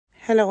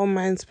Hello, all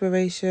my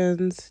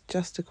inspirations.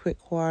 Just a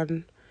quick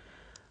one.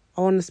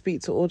 I want to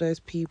speak to all those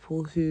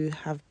people who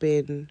have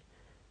been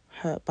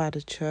hurt by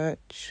the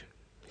church,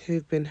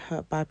 who've been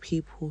hurt by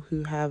people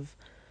who have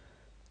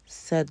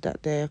said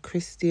that they are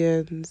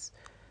Christians,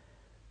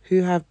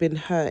 who have been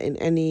hurt in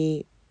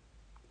any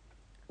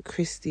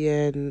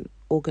Christian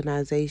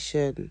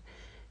organization,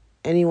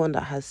 anyone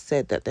that has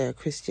said that they're a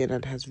Christian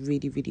and has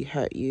really, really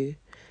hurt you.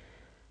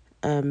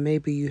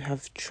 Maybe you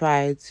have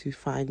tried to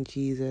find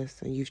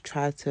Jesus and you've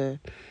tried to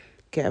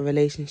get a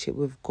relationship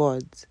with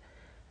God,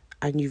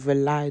 and you've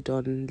relied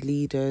on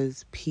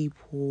leaders,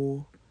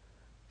 people,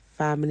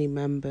 family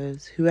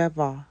members,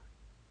 whoever,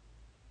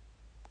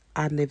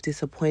 and they've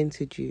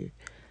disappointed you.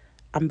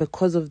 And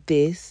because of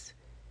this,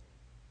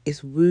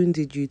 it's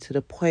wounded you to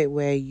the point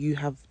where you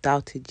have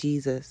doubted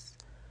Jesus,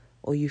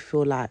 or you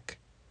feel like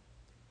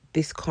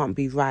this can't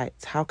be right.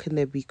 How can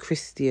there be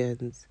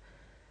Christians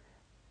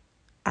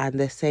and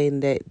they're saying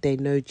that they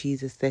know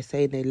Jesus, they're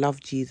saying they love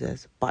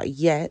Jesus, but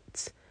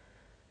yet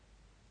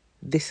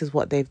this is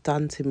what they've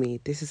done to me.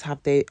 This is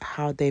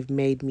how they've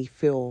made me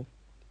feel.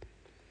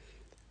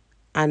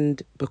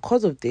 And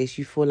because of this,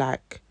 you feel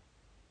like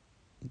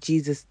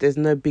Jesus, there's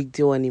no big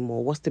deal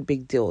anymore. What's the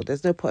big deal?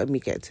 There's no point in me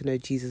getting to know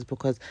Jesus,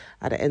 because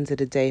at the end of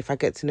the day, if I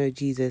get to know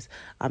Jesus,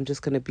 I'm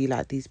just going to be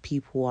like these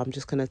people. I'm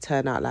just going to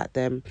turn out like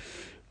them.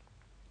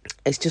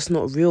 It's just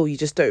not real. You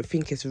just don't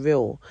think it's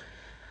real.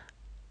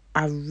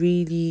 I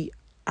really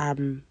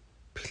am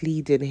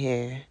pleading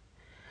here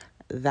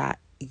that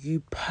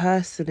you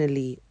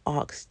personally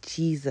ask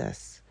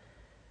Jesus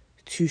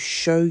to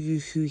show you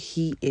who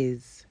he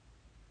is.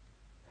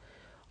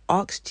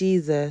 Ask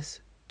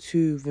Jesus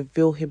to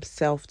reveal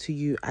himself to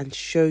you and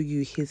show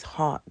you his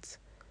heart.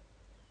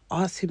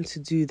 Ask him to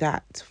do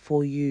that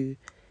for you.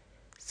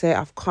 Say,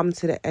 I've come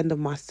to the end of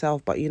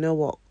myself, but you know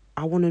what?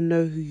 I want to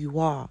know who you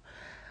are.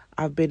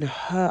 I've been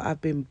hurt,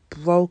 I've been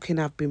broken,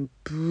 I've been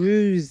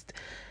bruised.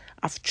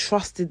 I've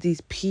trusted these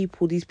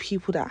people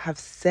that have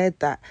said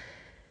that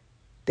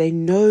they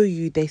know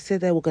you. They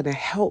said they were going to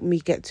help me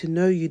get to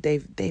know you.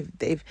 They've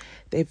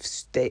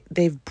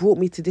brought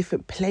me to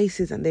different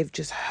places, and they've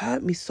just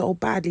hurt me so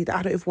badly that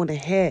I don't even want to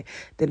hear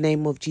the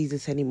name of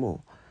Jesus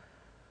anymore.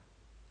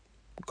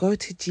 Go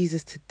to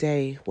Jesus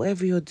today.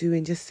 Whatever you're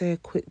doing, just say a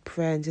quick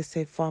prayer and just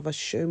say, Father,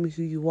 show me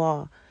who you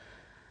are.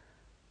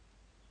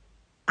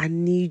 I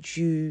need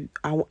you.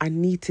 I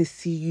need to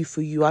see you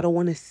for you. I don't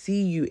want to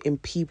see you in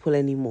people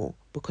anymore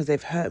because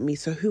they've hurt me.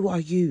 So who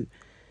are you?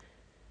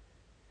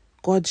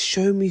 God,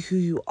 show me who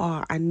you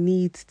are. I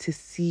need to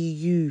see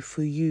you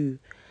for you.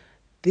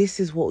 This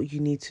is what you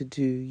need to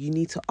do. You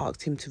need to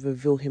ask him to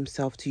reveal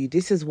himself to you.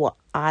 This is what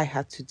I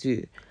had to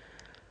do.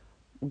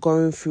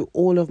 Going through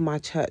all of my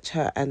church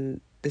hurt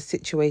and the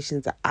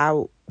situations that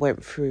I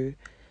went through,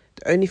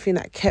 the only thing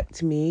that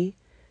kept me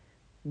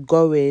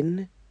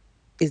going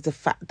is the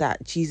fact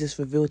that Jesus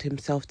revealed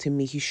himself to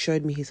me. He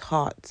showed me his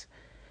heart.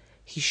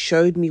 He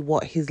showed me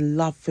what his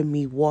love for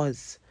me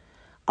was.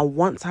 And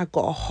once I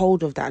got a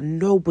hold of that,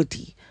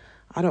 nobody,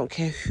 I don't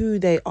care who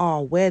they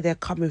are, where they're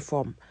coming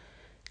from,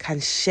 can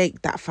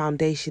shake that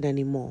foundation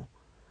anymore.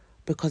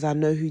 Because I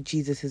know who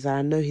Jesus is and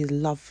I know his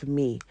love for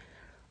me.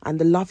 And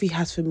the love he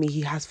has for me,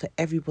 he has for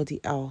everybody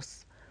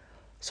else.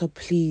 So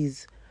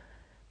please,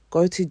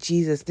 go to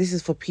Jesus. This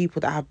is for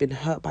people that have been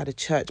hurt by the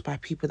church, by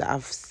people that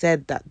have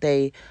said that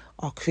they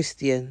are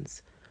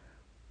Christians.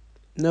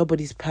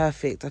 Nobody's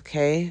perfect,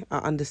 okay? I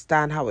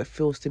understand how it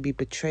feels to be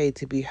betrayed,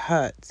 to be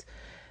hurt,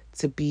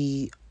 to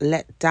be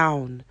let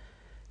down,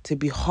 to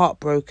be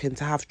heartbroken,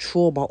 to have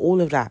trauma,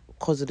 all of that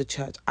because of the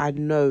church. I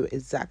know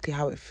exactly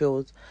how it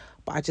feels.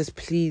 But I just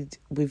plead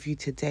with you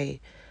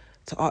today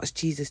to ask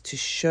Jesus to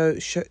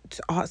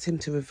to ask him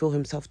to reveal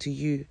himself to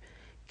you.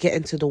 Get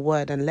into the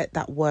word and let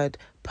that word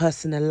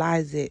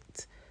personalize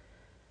it.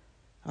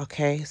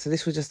 Okay, so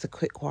this was just a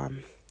quick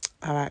one.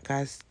 All right,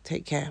 guys,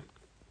 take care.